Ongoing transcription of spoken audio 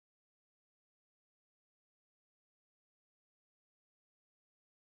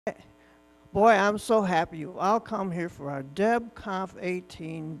Boy, I'm so happy you all come here for our DebConf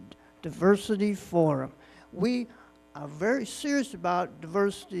 18 Diversity Forum. We are very serious about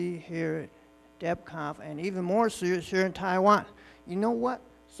diversity here at DebConf and even more serious here in Taiwan. You know what?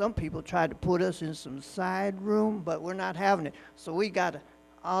 Some people tried to put us in some side room, but we're not having it. So we got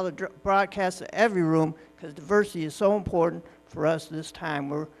all the broadcasts to every room because diversity is so important for us this time.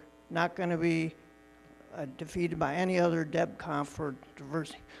 We're not going to be defeated by any other DebConf for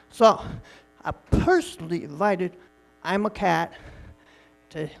diversity. So I personally invited imacat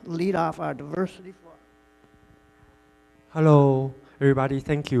to lead off our diversity forum. Hello, everybody.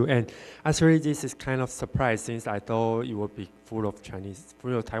 Thank you. And actually, this is kind of surprise since I thought it would be full of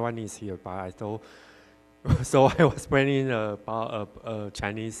Taiwanese here, but I thought so. I was planning about a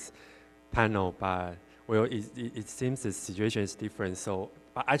Chinese panel, but well, it seems the situation is different. So,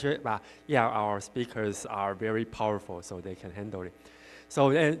 but yeah, our speakers are very powerful, so they can handle it.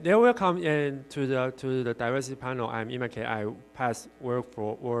 So they will come in to the diversity panel. I'm imacat. I past work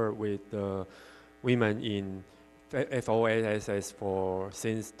with the women in FOSS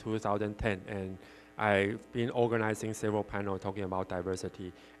since 2010, and I've been organizing several panels talking about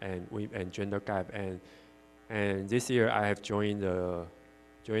diversity and gender gap. And this year I have joined the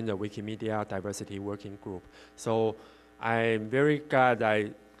Wikimedia Diversity Working Group. So I'm very glad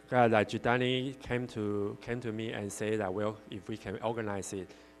that Judani came to me and said that, well, if we can organize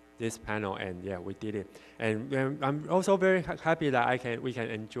this panel, and yeah, we did it. And I'm also very happy that we can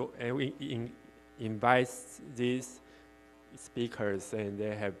enjoy and invite these speakers, and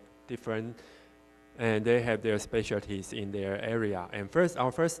they have their specialties in their area. And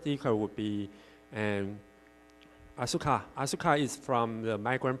our first speaker would be Asuka. Asuka is from the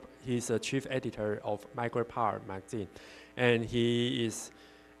Migrant. He's a chief editor of Migrant Power magazine, and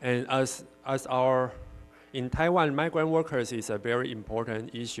in Taiwan, migrant workers is a very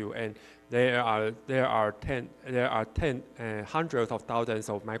important issue, and there are hundreds of thousands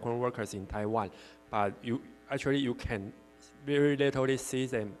of migrant workers in Taiwan, but you can very literally see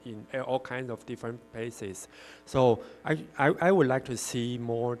them in all kinds of different places. So I would like to see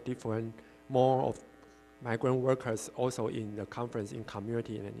more of migrant workers also in the conference, in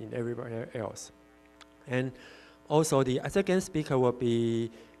community, and in everywhere else. And also the second speaker will be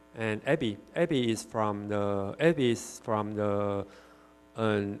Abby. Abby is from the transgender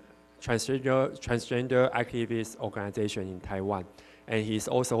activist organization in Taiwan, and she's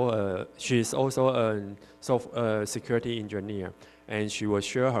also a security engineer, and she will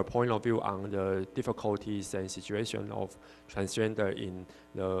share her point of view on the difficulties and situation of transgender in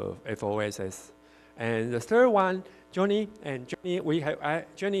the FOSS. And the third one, Johnny,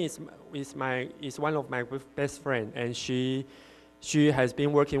 Johnny is one of my best friends, and she has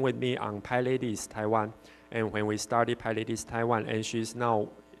been working with me on PyLadies Taiwan, and when we started PyLadies Taiwan, and she's now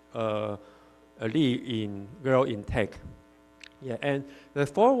a lead in Girl in Tech. Yeah, and the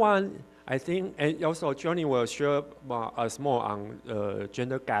fourth one, I think, and also Johnny will share us more on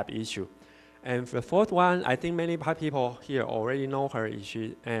gender gap issue. And the fourth one, I think many people here already know her,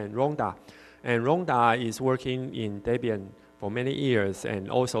 and Rhonda. And Rhonda is working in Debian for many years, and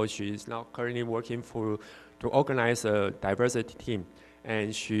also she is now currently working to organize a diversity team.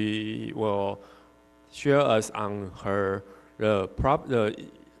 And she will share us on the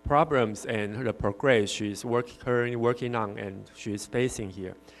problems and the progress she's currently working on and she's facing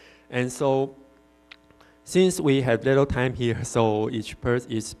here. And so, since we have little time here, so each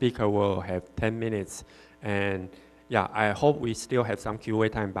speaker will have 10 minutes. And yeah, I hope we still have some Q&A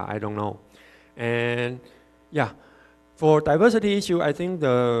time, but I don't know. And yeah, for diversity issue, I think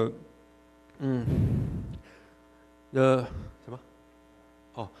for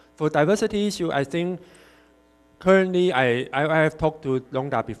diversity issue, I think currently I have talked to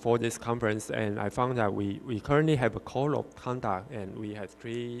Rhonda before this conference, and I found that we currently have a code of conduct, and we have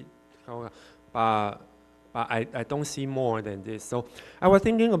 3, but I don't see more than this. So I was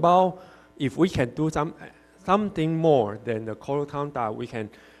thinking about if we can do something more than the code of conduct. We can,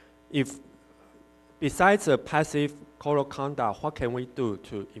 besides the passive code of conduct, what can we do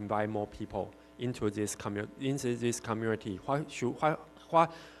to invite more people into this community? What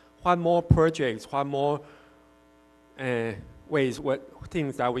more projects? What more ways? What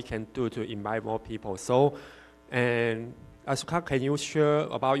things that we can do to invite more people? So, and Asuka, can you share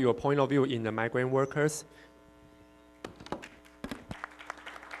about your point of view in the migrant workers?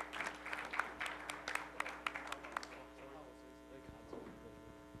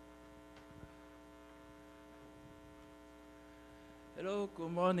 Hello,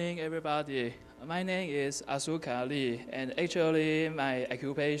 good morning, everybody. My name is Asuka Lee, and actually my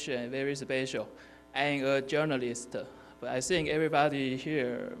occupation is very special. I'm a journalist, But I think everybody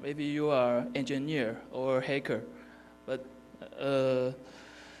here, maybe you are engineer or hacker, but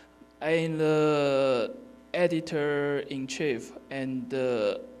I'm the editor-in-chief and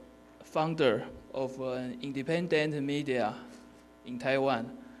the founder of an independent media in Taiwan,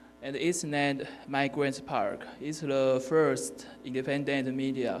 and it's named Migrant Park. It's the first independent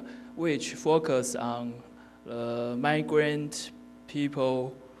media which focuses on the migrant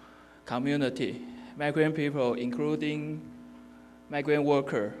people community. Migrant people including migrant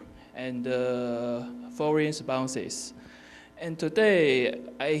workers and foreign spouses. And today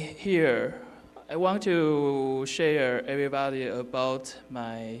I want to share everybody about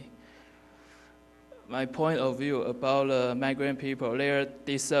my point of view about migrant people, their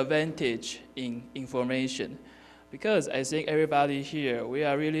disadvantage in information. Because I think everybody here, we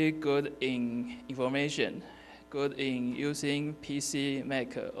are really good in information, good in using PC,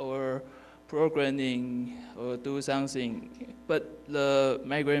 Mac, or programming, or do something. But the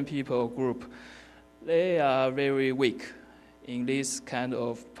migrant people group, they are very weak in this kind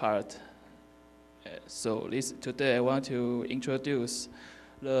of part. So today I want to introduce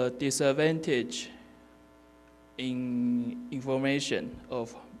the disadvantage in information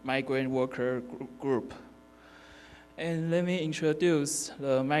of migrant worker group. And let me introduce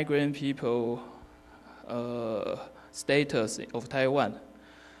the migrant people status of Taiwan.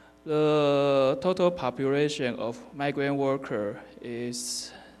 The total population of migrant worker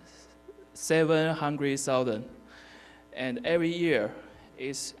is 700,000, and every year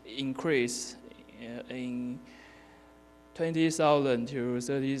it's increased in 20,000 to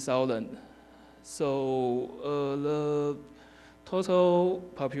 30,000. So the total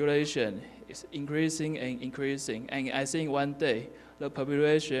population is increasing and increasing, and I think one day the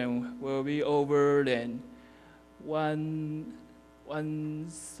population will be over than 1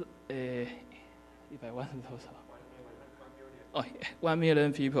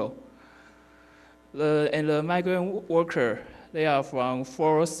 million people. And the migrant worker, they are from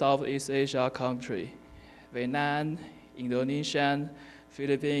 4 Southeast Asia countries: Vietnam, Indonesia,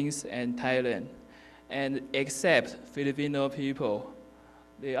 Philippines, and Thailand. And except Filipino people,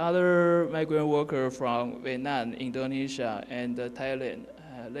 the other migrant workers from Vietnam, Indonesia, and Thailand,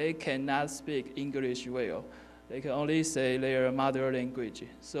 they cannot speak English well. They can only say their mother language.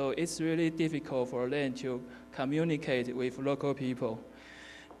 So it's really difficult for them to communicate with local people.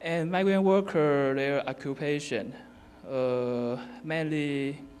 And migrant workers, their occupation,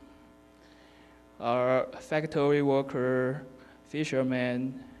 mainly are factory worker,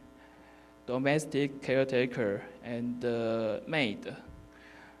 fishermen, domestic caretaker, and maid.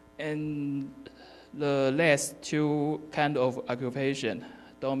 And the last two kind of occupation,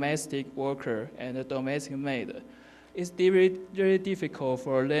 domestic worker and domestic maid, it's very difficult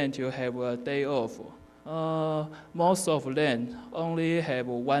for them to have a day off. Most of them only have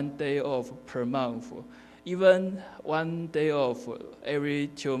 1 day off per month, even 1 day off every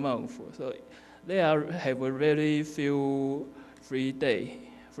 2 months. So they have a really few free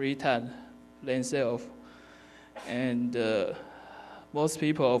time themselves. And most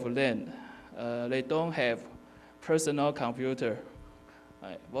people of them, they don't have personal computer.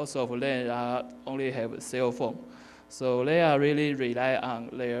 Most of them only have a cell phone. So they are really rely on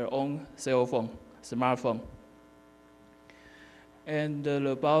their own cell phone, smartphone. And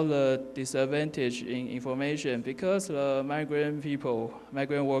about the disadvantage in information, because the migrant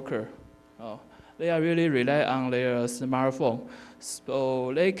worker, they are really rely on their smartphone.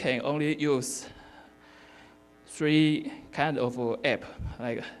 So they can only use 3 kind of app,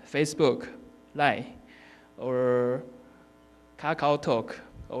 like Facebook, Line, or Kakao Talk,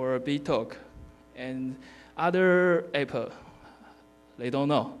 or BeeTalk, and other app, they don't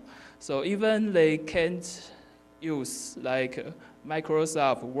know. So even they can't use like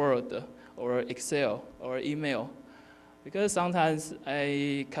Microsoft Word or Excel or email, because sometimes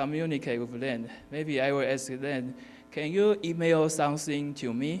I communicate with them. Maybe I will ask them, can you email something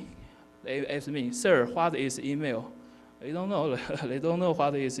to me? They ask me, sir, what is email? They don't know. They don't know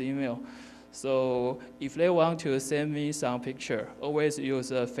what is email. So if they want to send me some picture, always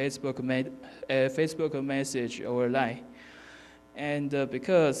use a Facebook message or Line. And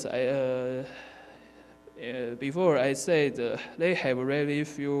because before I said they have really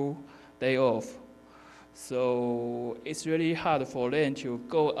few day off, so it's really hard for them to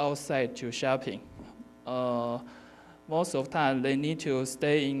go outside to shopping. Most of the time they need to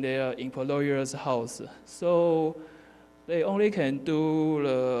stay in their employer's house. So they only can do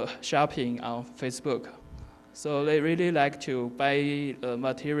the shopping on Facebook. So they really like to buy the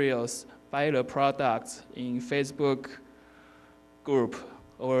materials, buy the products in Facebook group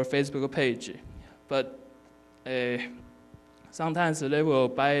or Facebook page. But sometimes they will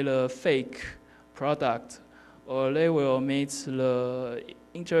buy the fake product, or they will meet the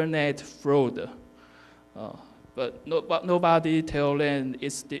internet fraud. But nobody tell them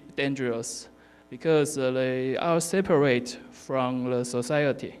it's dangerous because they are separate from the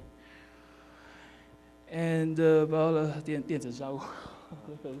society. And about 电子商务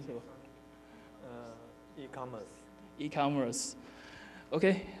e-commerce.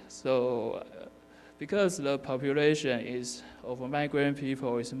 Okay, so because the population of migrant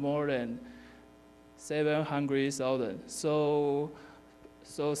people is more than 700,000, so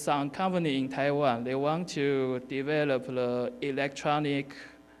some company in Taiwan, they want to develop the electronic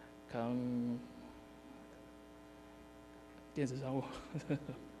电子商务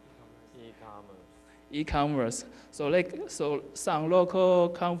e-commerce. So some local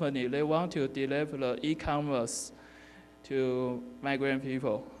company, they want to develop the e-commerce to migrant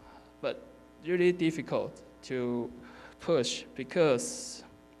people, but really difficult to push because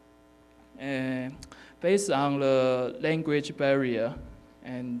based on the language barrier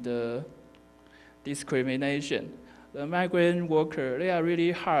and discrimination, the migrant worker, they are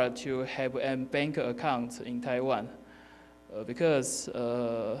really hard to have a bank account in Taiwan. Because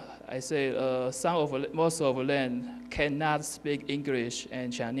I say most of them cannot speak English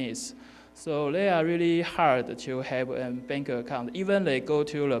and Chinese, so they are really hard to have a bank account. Even they go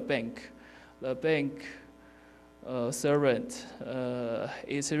to the bank servant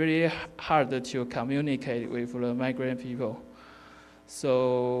it's really hard to communicate with the migrant people.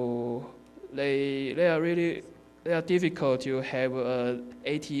 So they are difficult to have an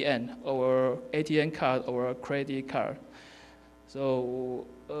ATM card or a credit card. So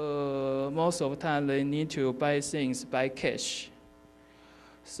most of the time they need to buy things by cash.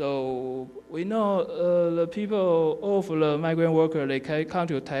 So we know the people of the migrant worker, they come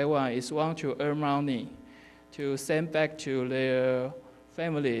to Taiwan is want to earn money to send back to their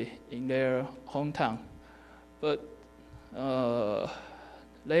family in their hometown. But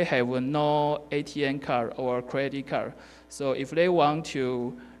they have no ATM card or credit card. So if they want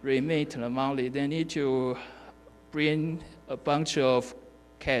to remit the money, they need to bring a bunch of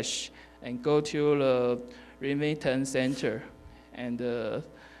cash and go to the remittance center and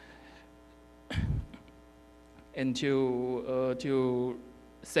to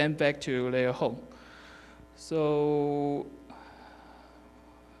send back to their home. So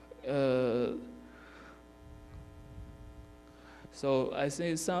so I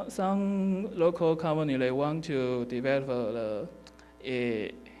think some local company, they want to develop the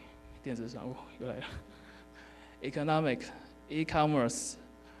电子商务又来了 economic e-commerce,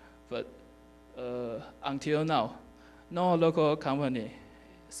 but until now, no local company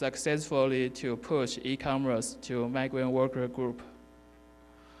successfully to push e-commerce to migrant worker group.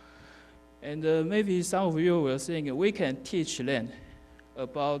 And maybe some of you will think we can teach them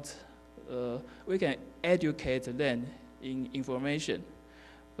about, we can educate them in information,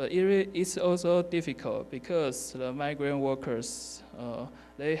 but it's also difficult because the migrant workers,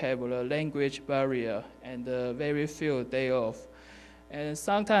 they have a language barrier and very few day off. And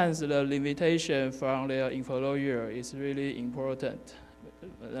sometimes the limitation from their employer is really important.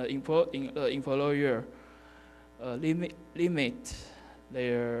 The employer limit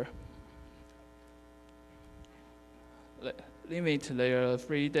their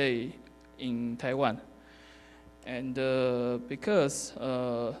free day in Taiwan. And because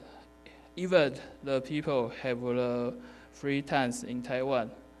even the people have free times in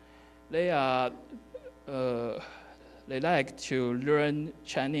Taiwan, they like to learn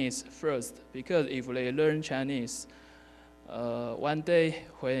Chinese first, because if they learn Chinese, one day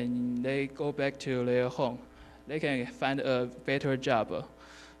when they go back to their home, they can find a better job.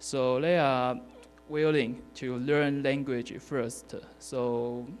 So they are willing to learn language first.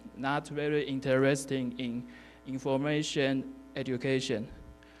 So not very interesting in information education.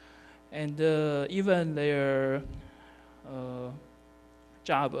 And even their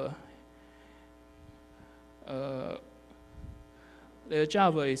job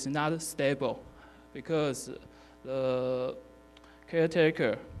is not stable, because the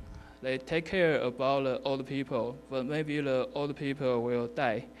caretaker, they take care about the old people, but maybe the old people will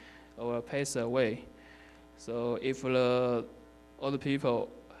die or pass away. So if the old people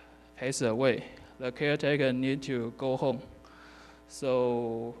pass away, the caretaker need to go home.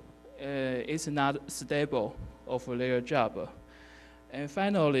 So it's not stable of their job. And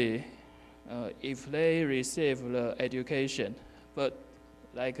finally, if they receive the education, but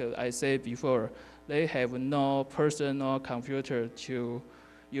like I said before, they have no personal computer to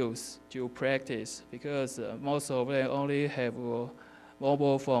use, to practice, because most of them only have a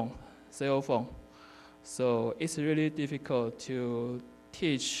mobile phone, cell phone. So it's really difficult to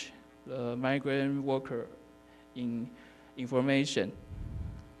teach the migrant worker in information.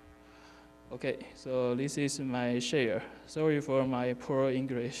 Okay, so this is my share. Sorry for my poor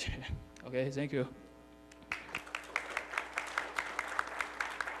English. Okay, thank you.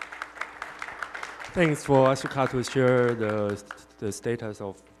 Thanks for Asuka to share the status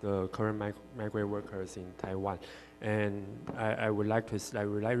of the current migrant workers in Taiwan. And I would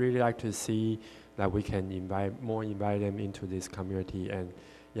really like to see that we can invite them into this community. And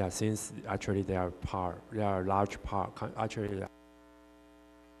yeah, since actually they are a large part, actually.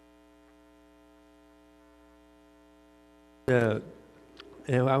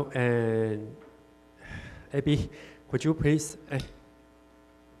 And Abby, could you please?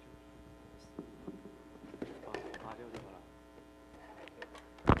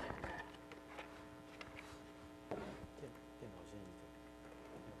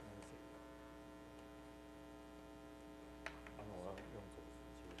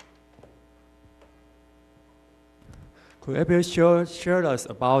 Could Abby share us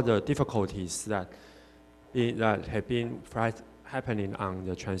about the difficulties that have been happening on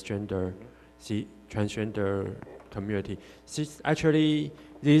the transgender community?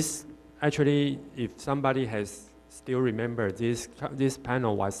 If somebody has still remember this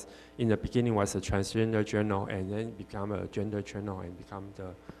panel was in the beginning was a transgender journal and then become a gender journal and become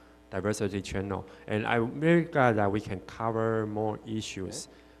the diversity channel. And I'm very glad that we can cover more issues.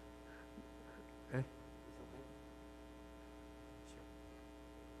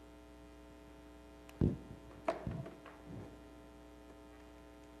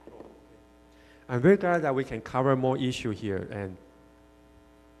 I'm very glad that we can cover more issue here. And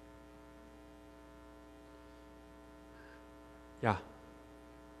yeah,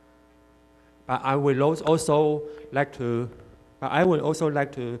 but I would also like to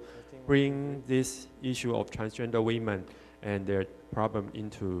bring this issue of transgender women and their problem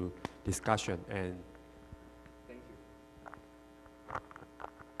into discussion. And thank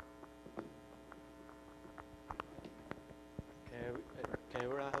you. Can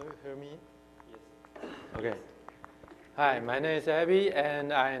everyone hear me? Okay. Hi, my name is Abby,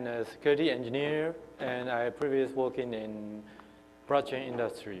 and I'm a security engineer, and I previously working in blockchain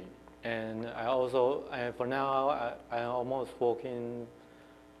industry. And for now, I'm almost working.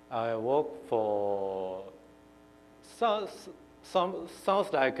 I work for sounds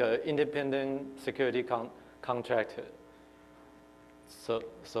like an independent security contractor. So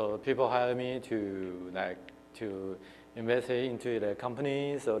people hire me to investigate into the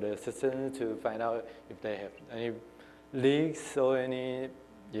companies or the systems to find out if they have any leaks or any,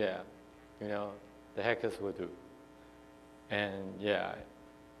 the hackers will do. And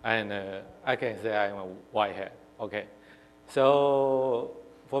I can say I'm a white hat. Okay, so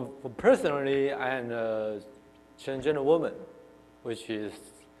for personally, I'm a transgender woman, which is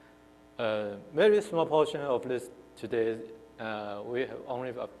a very small portion of this today. We have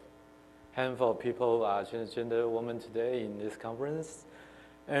only a handful of people are transgender women today in this conference.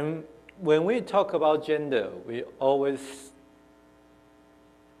 And when we talk about gender, we always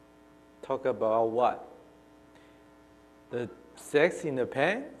talk about what? The sex in the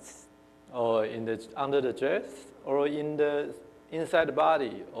pants, or under the dress, or inside the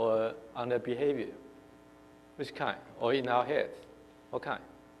body, or on the behavior. Which kind? Or in our heads? What kind?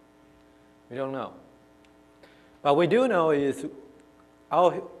 We don't know. But we do know is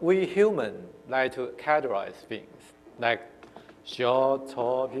we human like to categorize things, like short,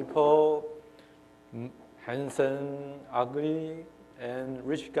 tall people, handsome, ugly, and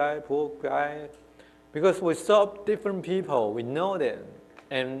rich guy, poor guy. Because we saw different people, we know them,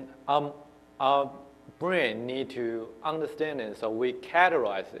 and our brain need to understand it, so we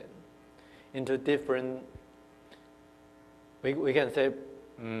categorize it into different, we can say,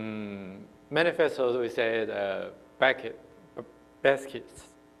 manifestos, we say baskets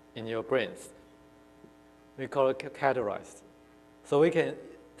in your brains. We call it categorized. So we can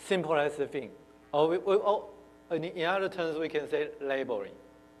symbolize the thing. Or in other terms, we can say labeling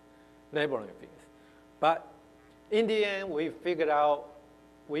things. But in the end, we figured out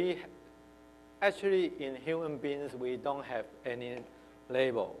actually in human beings, we don't have any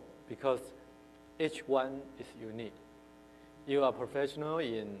label because each one is unique. You are professional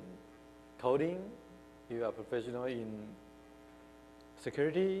in coding, you are professional in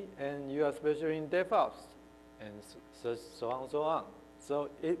security, and you are special in DevOps, and so on and so on. So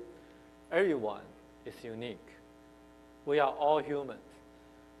everyone is unique. We are all humans.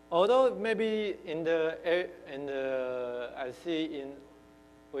 Although maybe I see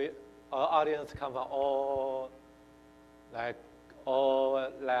our audience come from all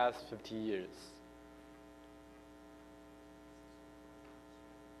last 50 years.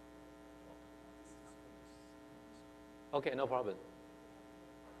 OK, no problem.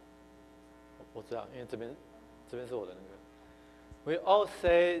 我知道，因为这边是我的那个。We all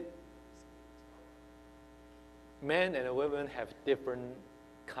say men and women have different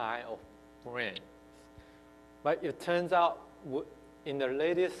kind of brains, but it turns out in the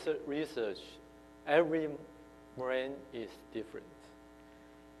latest research, every brain is different.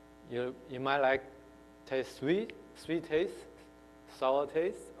 You might like taste sweet taste, sour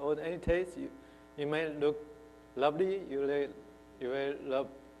taste, or any taste. You may look lovely, you may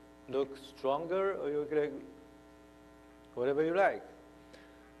look stronger, or you like whatever you like.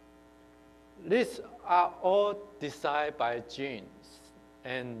 These are all decided by genes,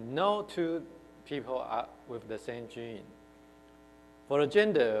 and no two people are with the same gene. For the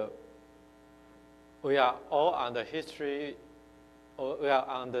gender, we are all on the history, or we are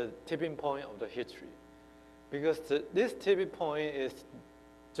on the tipping point of the history. Because this tipping point is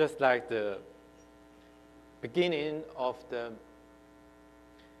just like the beginning of the,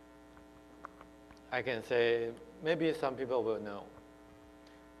 I can say, maybe some people will know,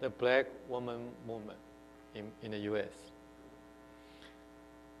 the Black woman movement in the US.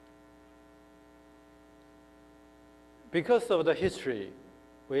 Because of the history,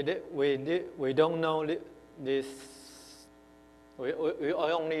 we don't know this. We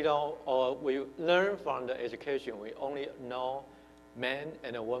only know, or we learn from the education, we only know men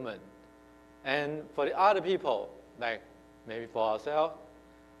and a woman. And for the other people, like maybe for ourselves,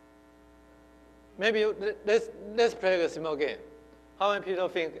 maybe let's play a simple game. How many people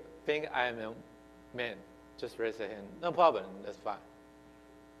think I am a man? Just raise your hand. No problem, that's fine.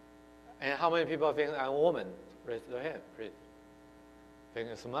 And how many people think I'm a woman? Raise your hand, please. Thank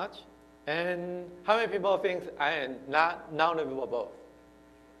you so much. And how many people think I am none of both?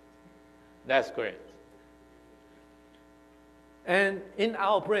 That's great. And in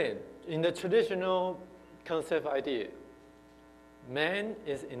our brain, in the traditional concept idea, man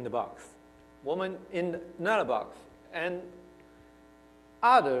is in the box, woman in another box, and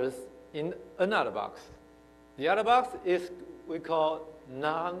others in another box. The other box is we call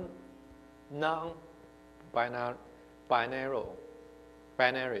non-binary.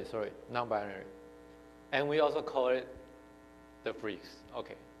 Non-binary. And we also call it the freaks.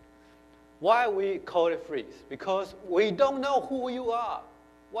 Okay. Why we call it freaks? Because we don't know who you are.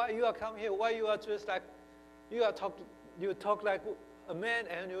 Why you are come here? Why you are just like you talk like a man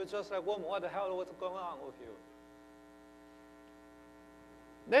and you're just like a woman? What the hell? What's going on with you?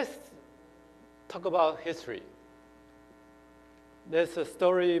 Let's talk about history. There's a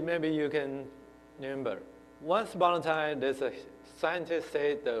story maybe you can remember. Once upon a time, there's a scientist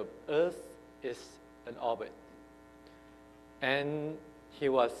said the Earth is an orbit. And he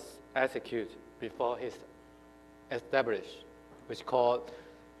was executed before he's established, which called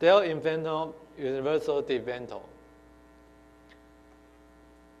Del Invento Universal Devento.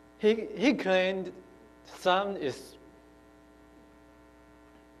 He claimed sun is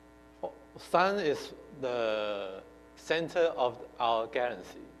the center of our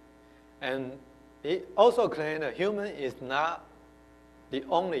galaxy. And he also claimed that human is not the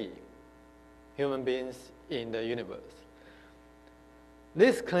only human beings in the universe.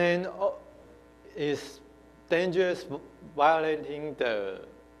 This claim is dangerous, violating the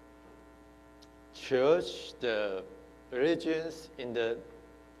church, the religions in the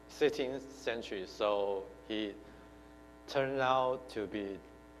 16th century. So he turned out to be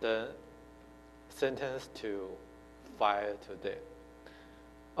sentenced to fire to death.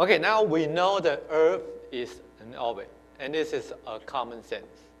 Okay, now we know the Earth is an orbit, and this is a common sense.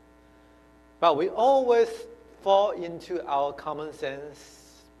 But we always fall into our common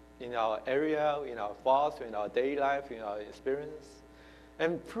sense in our area, in our thoughts, in our daily life, in our experience.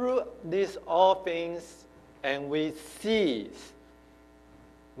 And through these all things, and we seize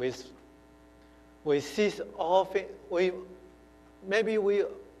all things.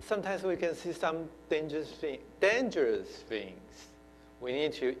 Sometimes we can see some dangerous things. We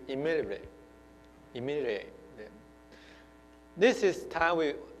need to eliminate them. This is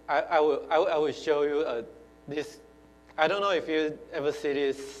time I will show you this. I don't know if you ever see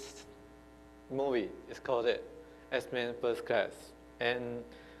this movie. It's called X-Men First Class, and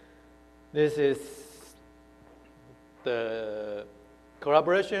this is the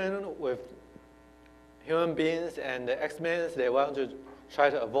collaboration with human beings and the X-Men. They want to try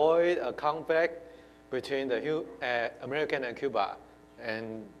to avoid a conflict between the American and Cuba.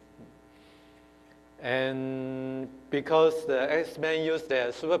 And because the X-Men use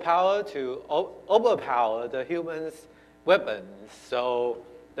their superpower to overpower the humans' weapons, so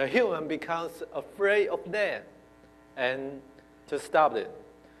the human becomes afraid of them, and to stop it,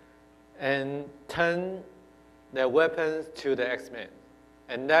 and turn their weapons to the X-Men.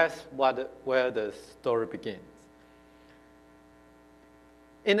 And that's where the story begins.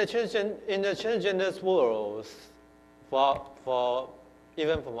 In the transgender's world,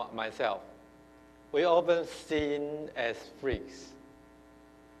 even for myself, we often seen as freaks.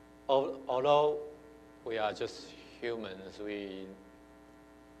 Although we are just humans, we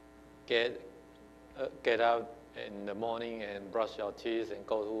get out in the morning and brush our teeth and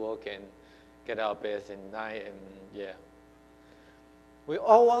go to work and get out of bed at night, and yeah. We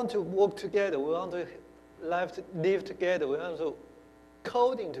all want to work together. We want to live together. We want to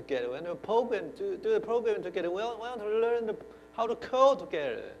coding together. We want to do the program together. We want to learn how to code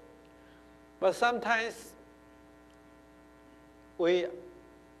together. But sometimes we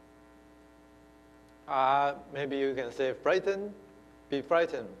are, maybe you can say, be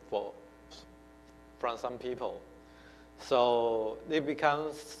frightened from some people. So it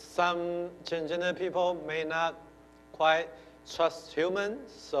becomes, some transgender people may not quite trust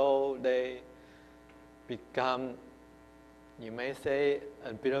humans, so they become, you may say,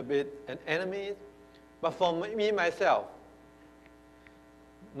 a little bit an enemy. But for me, myself,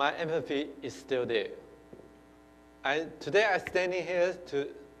 my empathy is still there. Today I'm standing here to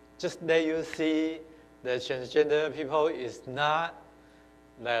just let you see the transgender people is not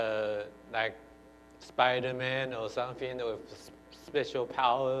like Spider-Man or something with special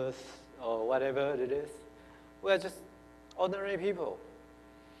powers or whatever it is. We're just ordinary people.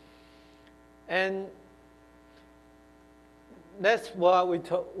 And that's what we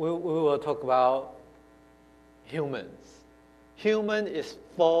will talk about humans. Human is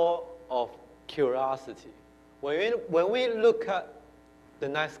full of curiosity. When we look at the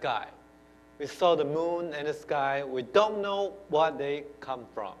night sky, we saw the moon and the sky, we don't know what they come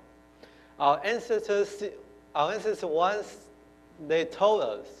from. Our ancestors once, they told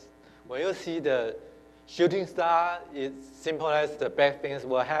us, when you see the shooting star, it symbolizes the bad things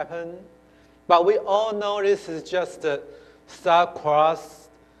will happen. But we all know this is just the star across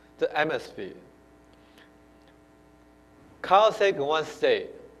the atmosphere. Carl Sagan once said,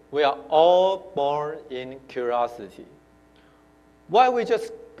 we are all born in curiosity. Why we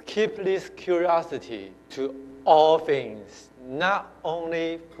just keep this curiosity to all things, not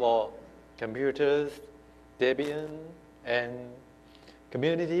only for computers, Debian, and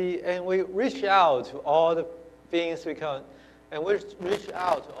community, and we reach out to all the things we can, and we reach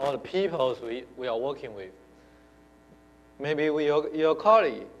out to all the people we are working with. Maybe your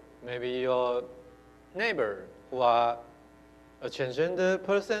colleague, maybe your neighbor who are a transgender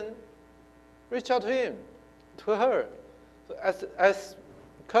person, reach out to him, to her. So ask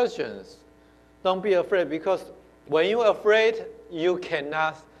questions. Don't be afraid, because when you're afraid, you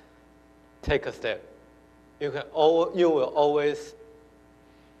cannot take a step. You will always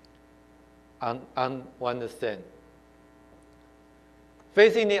understand.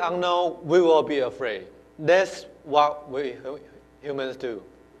 Facing the unknown, we will be afraid. That's what we humans do.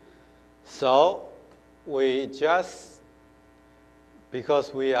 So we just,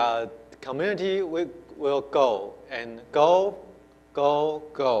 because we are community, we will go and go to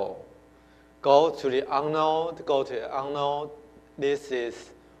the unknown, go to the unknown. This is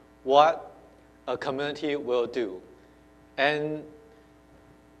what a community will do. And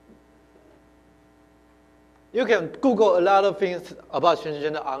you can Google a lot of things about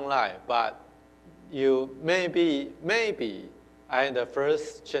transgender online, but you maybe I am the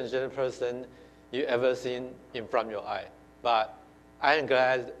first transgender person you ever seen in front of your eye. But I am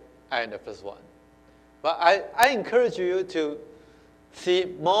glad I am the first one. But I encourage you to see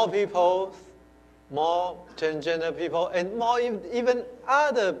more people, more transgender people, and more even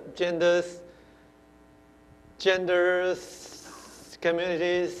other genders,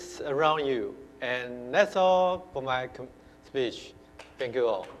 communities around you. And that's all for my speech. Thank you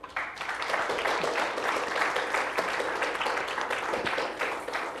all.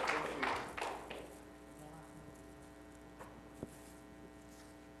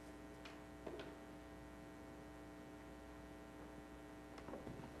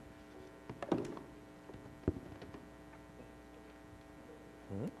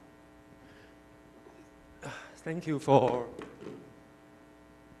 Thank you for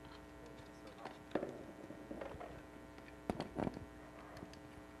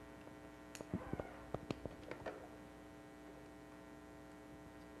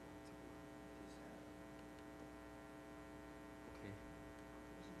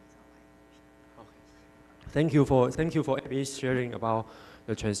Thank you for Abby sharing about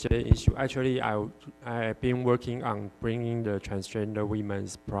the transgender issue. Actually, I've been working on bringing the transgender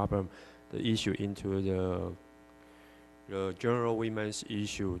women's problem, the issue into the the general women's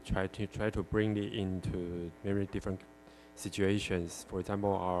issue, try to bring it into many different situations. For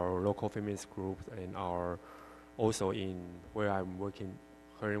example, our local feminist group and our also in where I'm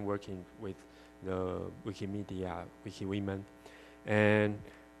currently working with the Wikimedia, Wiki Women. And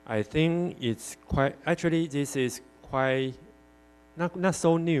I think it's quite, actually this is quite, not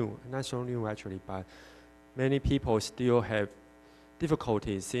so new actually, but many people still have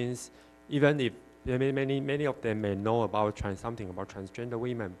difficulties since even if many of them may know about something about transgender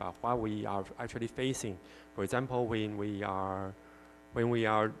women, but what we are actually facing, for example, when you are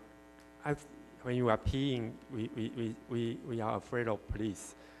peeing, we are afraid of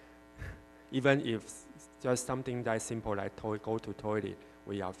police. Even if just something that simple like go to toilet,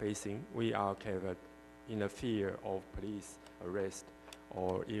 we are in the fear of police arrest,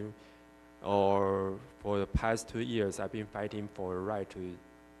 or for the past 2 years, I've been fighting for the right to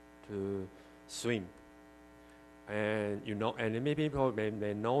swim. And and many people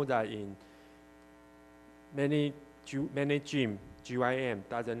may know that in many gym, GYM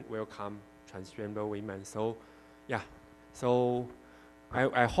doesn't welcome transgender women. So, yeah. So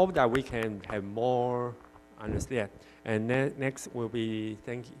I hope that we can have more understand. And next will be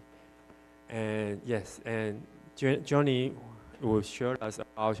thank you. And yes, and Johnny will share us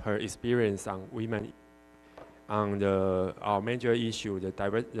about her experience on women on our major issue,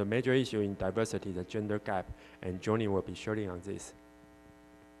 the major issue in diversity, the gender gap, and Johnny will be sharing on this.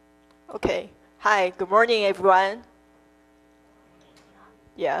 Okay. Hi. Good morning, everyone.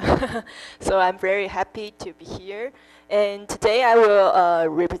 Yeah. So I'm very happy to be here, and today I will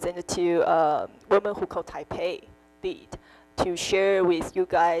represent the two Women Who Code Taipei lead to share with you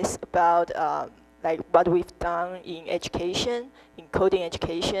guys about like what we've done in education, in coding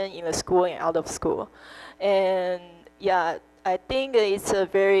education, in the school and out of school. And yeah, I think it's a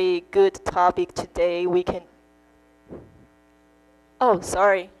very good topic today. We can. Oh,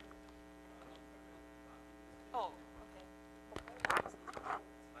 sorry. Oh, okay.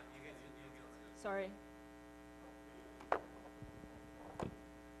 Sorry.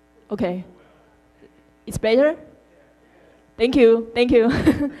 Okay. It's better? Thank you. Thank you.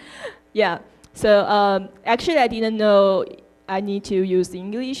 Yeah. So actually, I didn't know I need to use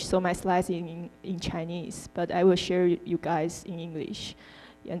English, so my slides in Chinese, but I will share you guys in English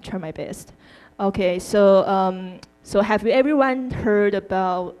and try my best. Okay, so so have you everyone heard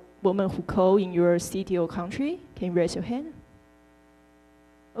about Women Who Code in your city or country? Can you raise your hand?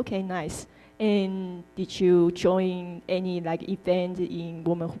 Okay, nice. And did you join any like event in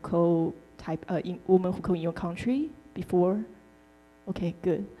Women Who Code in Women Who Code in your country before? Okay,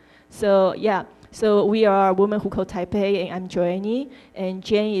 good. So yeah, so we are Women Who Code Taipei, and I'm Joanny, and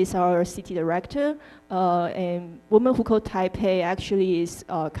Jane is our city director. And Women Who Code Taipei actually is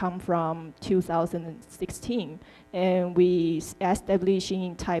come from 2016, and we established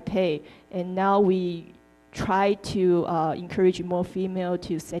in Taipei, and now we try to encourage more female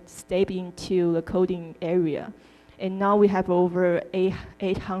to step into the coding area. And now we have over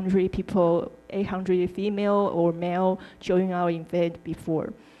 800 people, 800 female or male joining our event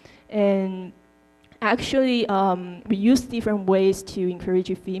before. And actually, we use different ways to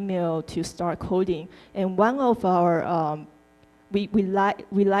encourage female to start coding. And one of our, we like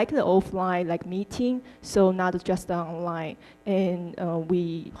the offline like meeting, so not just online. And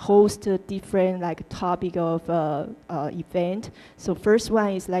we host a different like topic of event. So first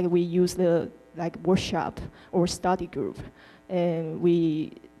one is like we use the like workshop or study group. And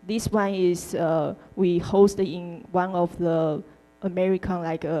this one is we host in one of the American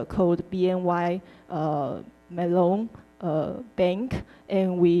like called BNY Mellon bank,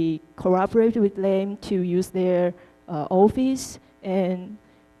 and we cooperate with them to use their office, and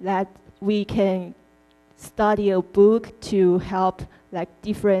that we can study a book to help like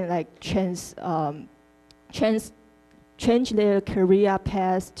different like change their career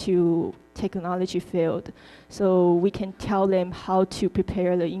path to technology field. So we can tell them how to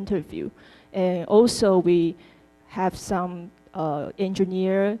prepare the interview. And also we have some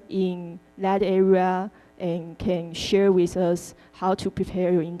engineer in that area and can share with us how to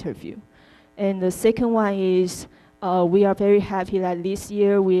prepare your interview. And the second one is we are very happy that this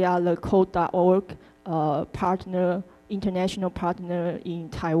year we are the Code.org partner, international partner in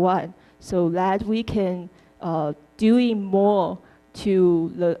Taiwan, so that we can doing more to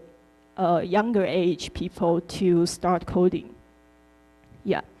the younger age people to start coding.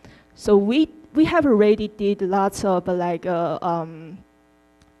 Yeah, so we have already did lots of like hour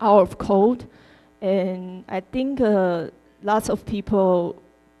of code, and I think lots of people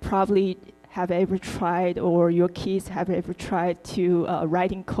probably have ever tried, or your kids have ever tried to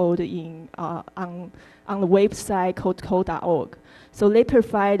writing code on the website called code.org. So they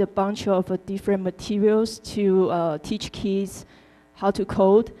provide a bunch of different materials to teach kids how to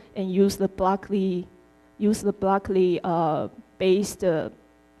code and use the Blockly based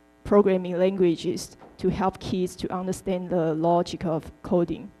programming languages to help kids to understand the logic of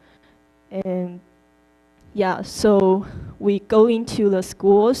coding. And yeah, so we go into the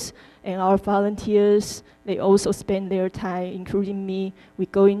schools, and our volunteers, they also spend their time, including me. We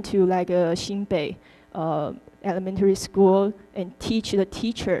go into like a Xinbei elementary school and teach the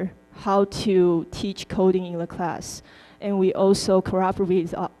teacher how to teach coding in the class. And we also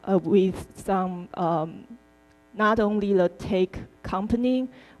cooperate with some, not only the tech company,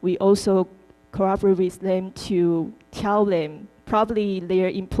 we also cooperate with them to tell them, probably their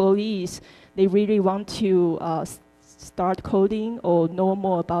employees, they really want to start coding or know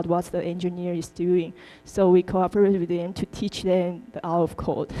more about what the engineer is doing. So we cooperate with them to teach them the art of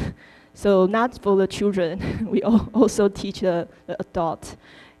code. So not for the children, we also teach the adult.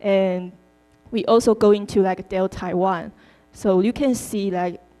 And we also go into like Dell Taiwan. So you can see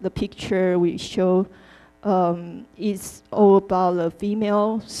like the picture we show is all about the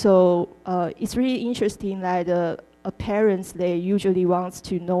female. So it's really interesting that parents, they usually want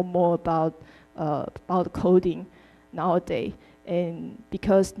to know more about coding nowadays. And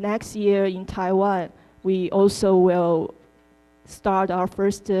because next year in Taiwan, we also will start our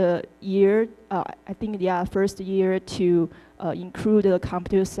first year, first year to include the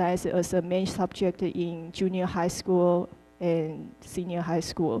computer science as a main subject in junior high school and senior high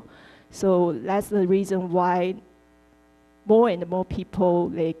school. So that's the reason why more and more people,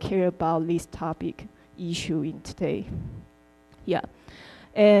 they care about this topic issue in today. Yeah.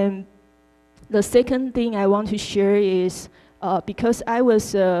 And the second thing I want to share is because I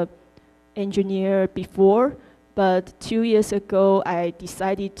was an engineer before, but 2 years ago, I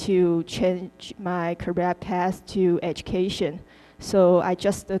decided to change my career path to education. So I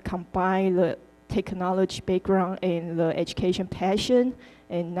just combined the technology background and the education passion,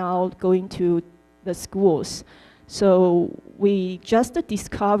 and now going to the schools. So we just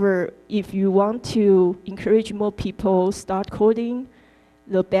discover if you want to encourage more people start coding,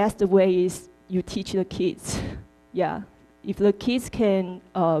 the best way is you teach the kids. Yeah, if the kids can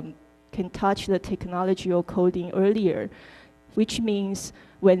touch the technology or coding earlier, which means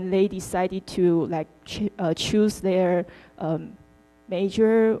when they decided to like choose their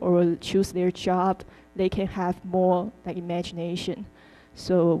major or choose their job, they can have more like imagination.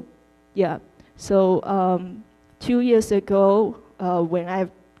 So yeah, so 2 years ago, when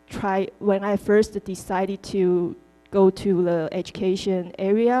I first decided to go to the education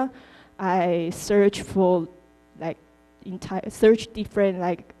area, I searched for like search different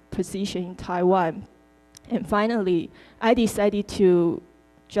like position in Taiwan, and finally I decided to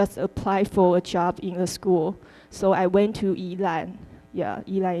just apply for a job in a school. So I went to Yilan. Yeah,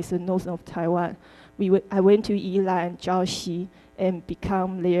 Yilan is the north of Taiwan. I went to Yilan, Zhaoxi, and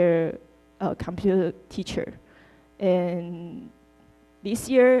become their computer teacher. And this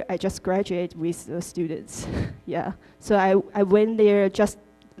year, I just graduated with the students. Yeah, so I went there just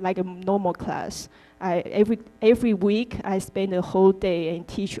like a normal class. Every week, I spend a whole day and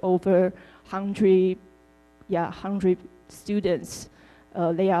teach over 100 students.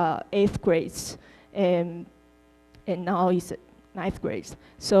 They are 8th grades, and now it's 9th grades.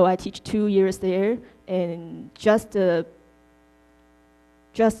 So I teach 2 years there, and just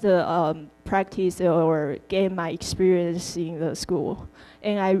practice or gain my experience in the school.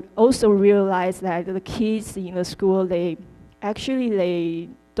 And I also realized that the kids in the school, they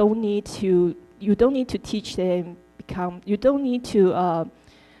don't need to, you don't need to teach them you don't need to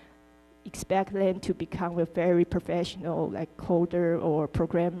expect them to become a very professional like coder or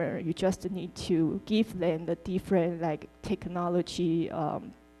programmer. You just need to give them the different like technology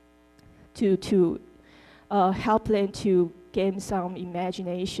to help them to gain some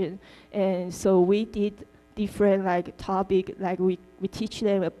imagination. And so we did different like topic, like we teach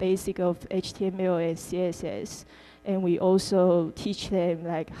them a basic of HTML and CSS, and we also teach them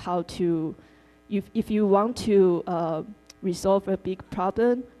like how to, if you want to resolve a big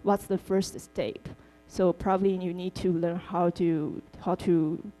problem, what's the first step? So probably you need to learn how to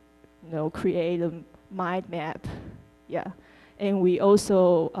create a mind map. Yeah, and we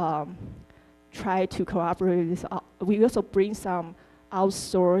also try to cooperate with, we also bring some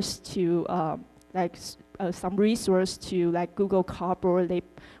outsource to some resource to like Google Cardboard.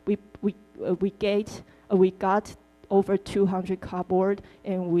 We got over 200 cardboard,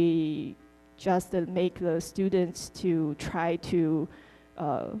 and we just make the students to try to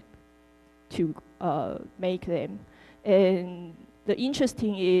to make them. And the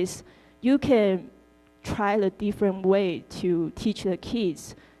interesting is you can try a different way to teach the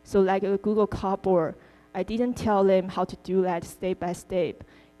kids. So like a Google Cardboard, I didn't tell them how to do that step by step.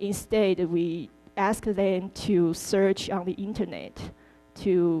 Instead, we ask them to search on the internet,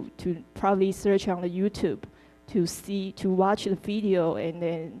 to probably search on the YouTube, to watch the video and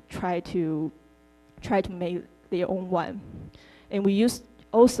then try to make their own one. And we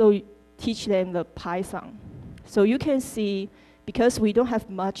also teach them the Python. So you can see, because we don't have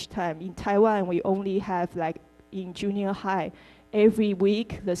much time, in Taiwan we only have, like in junior high, every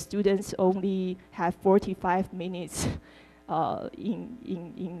week the students only have 45 minutes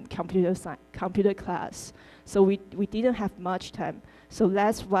in computer class. So we didn't have much time. So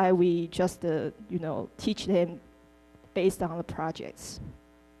that's why we just teach them based on the projects.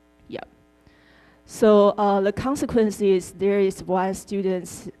 Yeah. So the consequence is there is one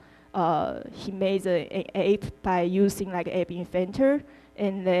student, he made an app by using like App Inventor,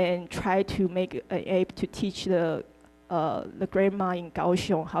 and then try to make an app to teach the grandma in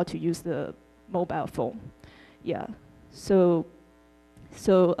Kaohsiung how to use the mobile phone. Yeah. So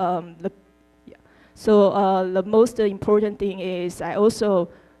the most important thing is I also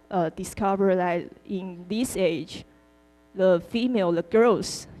discovered that in this age, the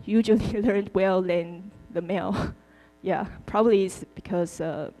girls usually learn well than the male. Yeah, probably it's because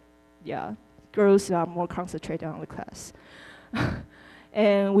girls are more concentrated on the class.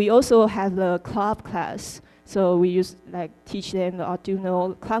 And we also have the club class. So we teach them the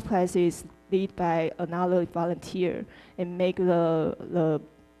Arduino. Club class is led by another volunteer and make the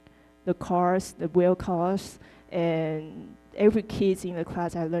cars, the wheel cars, and every kids in the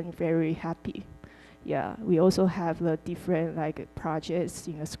class are learning very happy. Yeah, we also have the different projects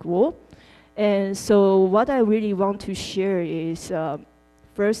in the school. And so what I really want to share is,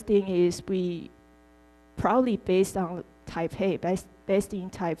 first thing is we probably based on Taipei, based in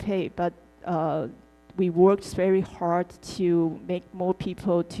Taipei, but we worked very hard to make more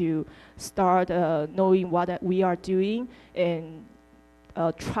people to start knowing what we are doing and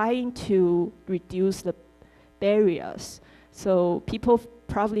trying to reduce the barriers. So people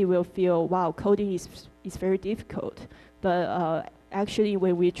probably will feel, wow, coding is very difficult. But actually,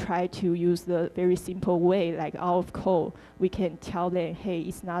 when we try to use the very simple way, like out of code, we can tell them, hey,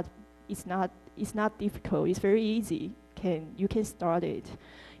 it's not difficult. It's very easy. You can start it.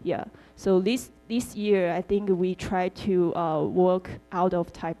 Yeah. So this year, I think we try to work out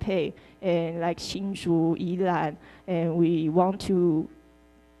of Taipei and like Hsinchu, Yilan, and we want to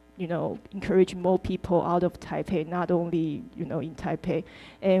encourage more people out of Taipei, not only, in Taipei.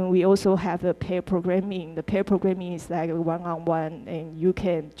 And we also have the pair programming. The pair programming is like one-on-one, and you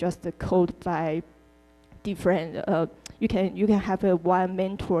can just code by different, you can have one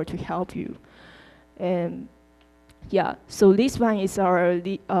mentor to help you. And yeah, so this one is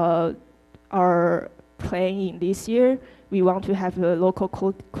our plan this year. We want to have a local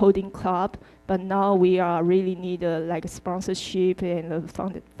coding club, but now we really need a sponsorship, and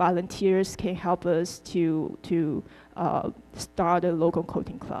volunteers can help us to start a local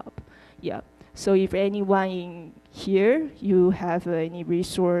coding club. Yeah. So if anyone in here, you have any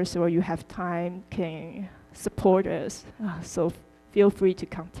resource or you have time, can support us. So feel free to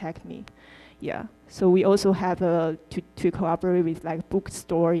contact me. Yeah. So we also have to collaborate with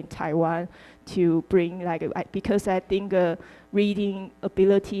bookstore in Taiwan to bring because I think reading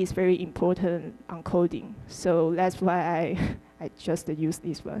ability is very important on coding. So that's why I just use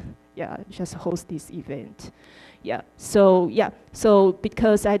this one. Yeah, just host this event. Yeah. So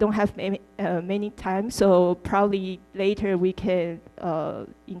because I don't have many time, so probably later we can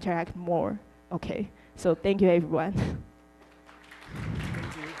interact more. Okay. So thank you, everyone. Thank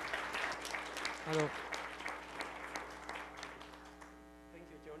you. Hello. Thank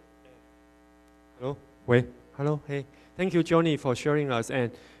you, John. Hello. Wait. Hello. Hey. Thank you, Johnny, for sharing us.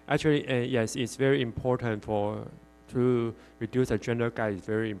 And actually, yes, it's very important to reduce the gender gap. It's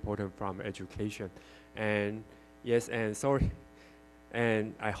very important from education. And yes, and sorry.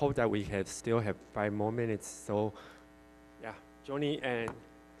 And I hope that we still have 5 more minutes. So, yeah, Johnny and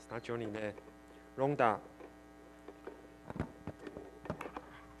it's not Johnny, Rhonda.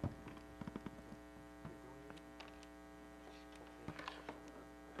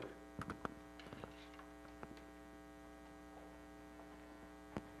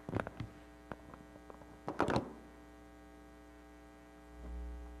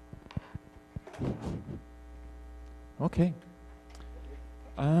 Okay.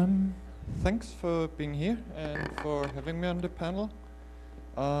 Thanks for being here and for having me on the panel.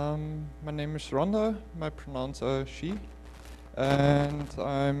 My name is Rhonda. My pronouns are she. and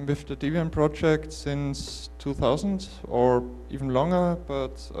I'm with the Debian project since 2000 or even longer,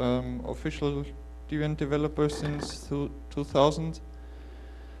 but official Debian developer since 2000.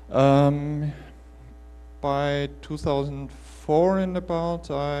 By 2004 and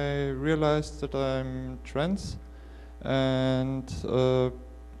about, I realized that I'm trans, and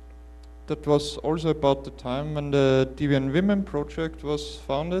that was also about the time when the Debian Women project was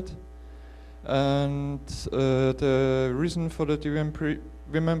founded. And the reason for the Debian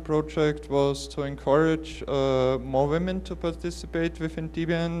Women project was to encourage more women to participate within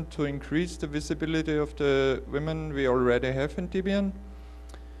Debian, to increase the visibility of the women we already have in Debian,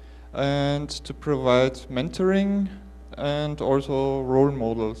 and to provide mentoring and also role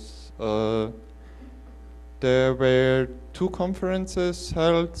models. There were 2 conferences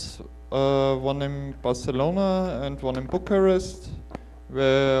held, one in Barcelona and one in Bucharest,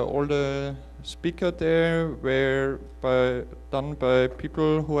 where all the speakers there were done by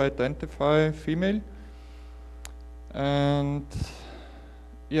people who identify female. And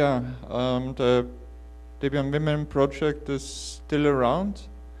yeah, the Debian Women project is still around.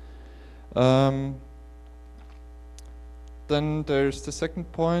 Then there's the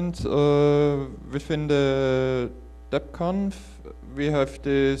second point. Within the DebConf, we have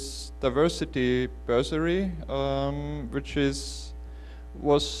this diversity bursary, which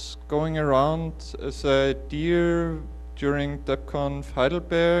was going around as an idea during DebConf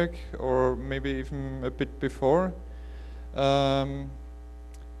Heidelberg, or maybe even a bit before.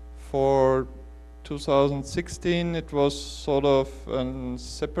 For 2016, it was sort of a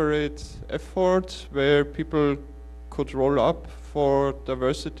separate effort where people could roll up for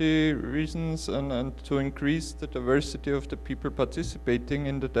diversity reasons and to increase the diversity of the people participating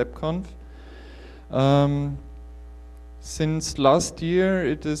in the DebConf. Since last year,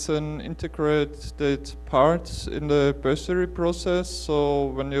 it is an integrated part in the bursary process. So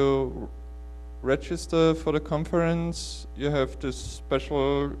when you register for the conference, you have this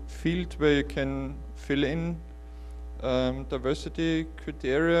special field where you can fill in diversity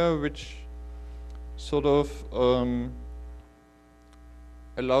criteria, which sort of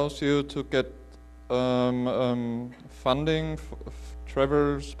allows you to get funding,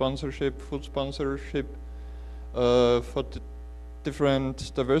 travel sponsorship, food sponsorship, for the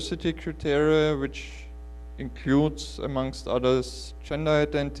different diversity criteria, which includes, amongst others, gender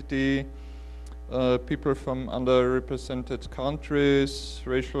identity, people from underrepresented countries,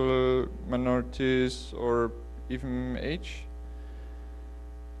 racial minorities, or even age.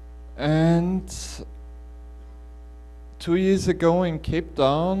 And 2 years ago in Cape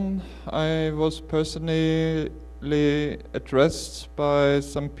Town, I was personally addressed by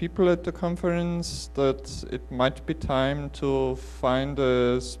some people at the conference that it might be time to find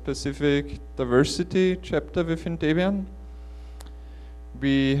a specific diversity chapter within Debian.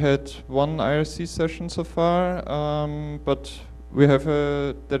 We had 1 IRC session so far, but we have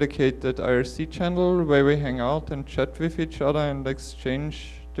a dedicated IRC channel where we hang out and chat with each other and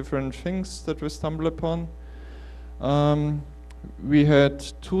exchange different things that we stumble upon. We had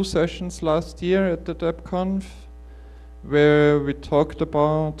 2 sessions last year at the DebConf where we talked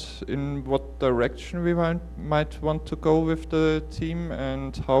about in what direction we might want to go with the team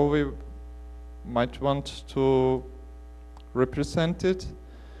and how we might want to represent it.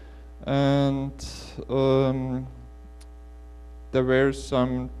 And there were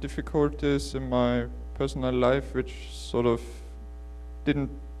some difficulties in my personal life which sort of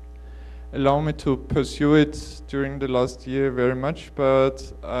didn't allow me to pursue it during the last year very much,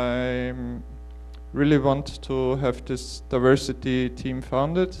 but I really want to have this diversity team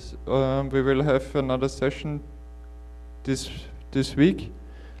founded. We will have another session this week.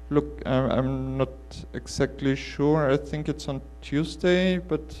 Look, I'm not exactly sure. I think it's on Tuesday,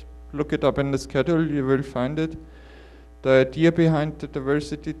 but look it up in the schedule, you will find it. The idea behind the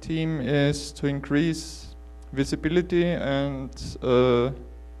diversity team is to increase visibility and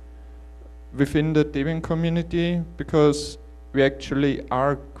within the Debian community, because we actually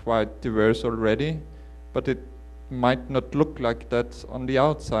are quite diverse already, but it might not look like that on the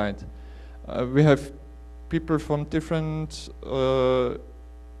outside. We have people from different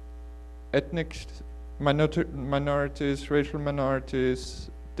ethnic minorities, racial minorities,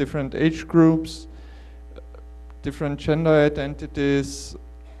 different age groups, different gender identities,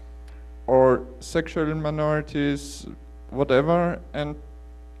 or sexual minorities, whatever, and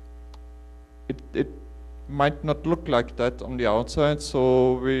it might not look like that on the outside,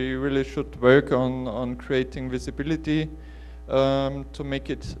 so we really should work on creating visibility to make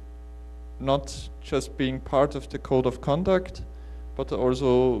it not just being part of the code of conduct, but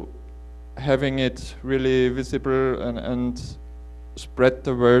also having it really visible and spread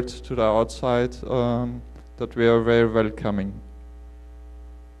the word to the outside that we are very welcoming.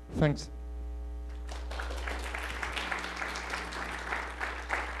 Thanks.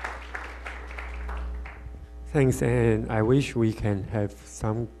 Thanks, and I wish we can have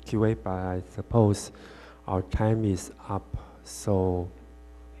some QA, but I suppose our time is up. So,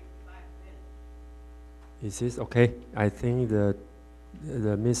 is this okay? I think the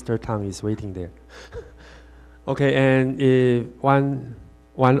Mr. Tang is waiting there. Okay, and one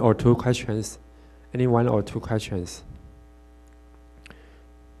or two questions. Any one or two questions?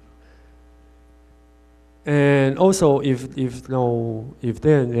 And also, if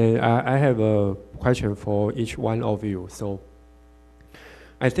then I have a question for each one of you. So,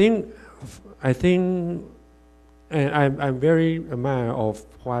 I think, and I'm very admire of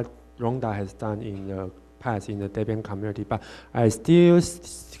what Rhonda has done in the past in the Debian community, but I still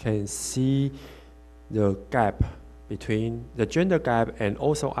can see the gap between the gender gap and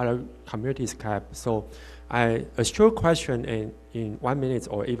also other communities gap. So, a short question in 1 minute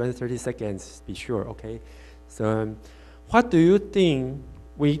or even 30 seconds, be sure, okay? So, what do you think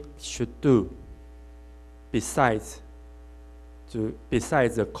we should do besides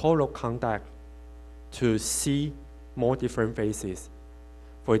the code of conduct to see more different faces?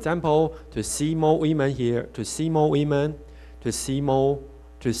 For example, to see more women here, to see more women, to see more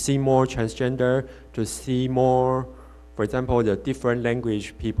transgender, to see more, for example, the different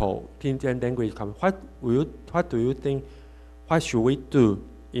language people, Indian language. What do you think? What should we do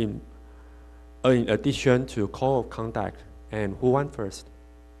in addition to code of conduct? And who wants first?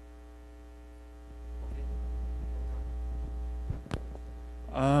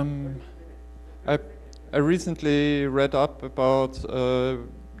 I recently read up about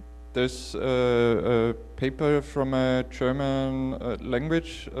this paper from a German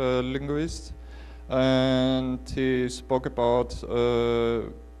language linguist, and he spoke about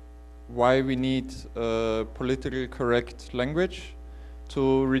why we need politically correct language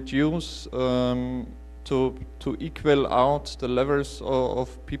to reduce, to equal out the levels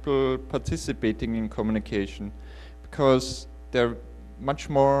of people participating in communication, because they're much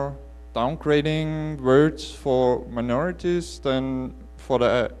more downgrading words for minorities than for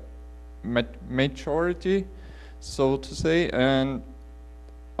the majority, so to say, and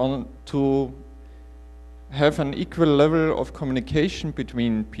to have an equal level of communication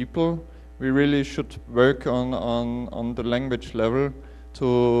between people, we really should work on the language level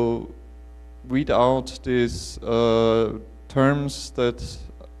to weed out these terms that,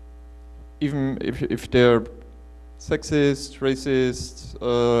 even if they're sexist, racist,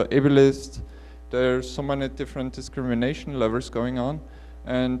 ableist, there's so many different discrimination levels going on,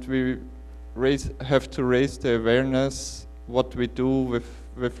 and we have to raise the awareness what we do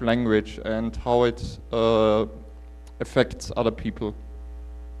with language and how it affects other people.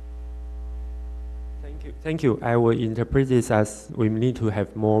 Thank you. I will interpret this as we need to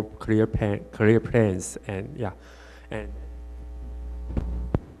have more clear plans, and yeah, and.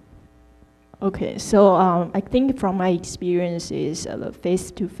 Okay, so I think from my experiences, the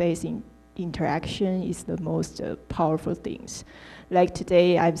face-to-face interaction is the most powerful things. Like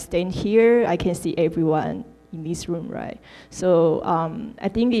today, I'm staying here, I can see everyone in this room, right? So I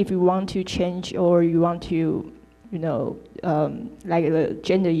think if you want to change, or you want to, like the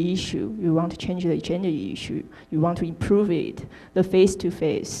gender issue, you want to change the gender issue, you want to improve it, the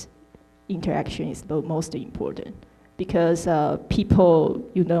face-to-face interaction is the most important. Because people,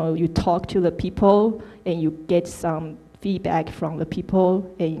 you talk to the people and you get some feedback from the people,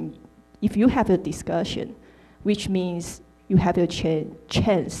 and if you have a discussion, which means you have a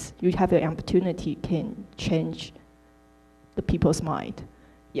chance, you have an opportunity can change the people's mind.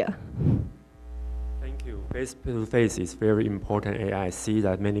 Yeah. Thank you. Face-to-face is very important, and I see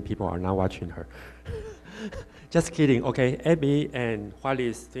that many people are now watching her. Just kidding. Okay, Abby, and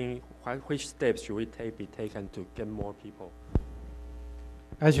which steps should we be taken to get more people?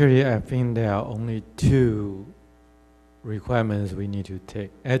 Actually, I think there are only two requirements we need to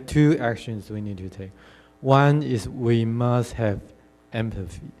take, two actions we need to take. One is we must have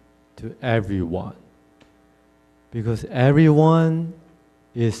empathy to everyone, because everyone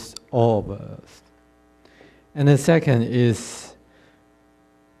is all of us. And the second is,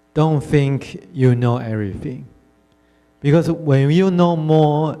 don't think you know everything, because when you know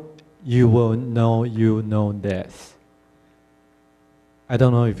more, you will know you know less. I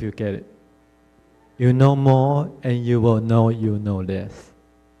don't know if you get it. You know more and you will know you know less.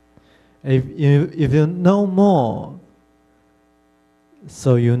 If you know more,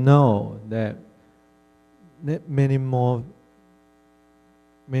 so you know that many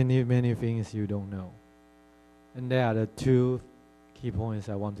things you don't know. And there are the two key points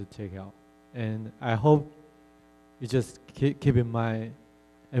I want to take out. And I hope you just keep in mind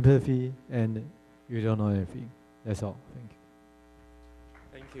empathy and you don't know anything. That's all.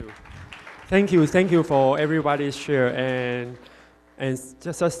 Thank you. Thank you. Thank you for everybody's share. And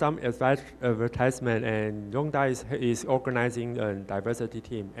just some advertisement. And Yongda is organizing a diversity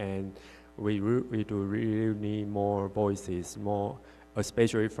team, and we do really need more voices,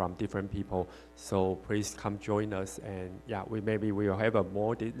 especially from different people. So please come join us, and yeah, we will have a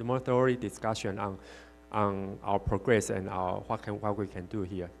more thorough discussion on our progress and what we can do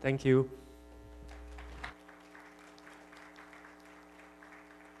here. Thank you.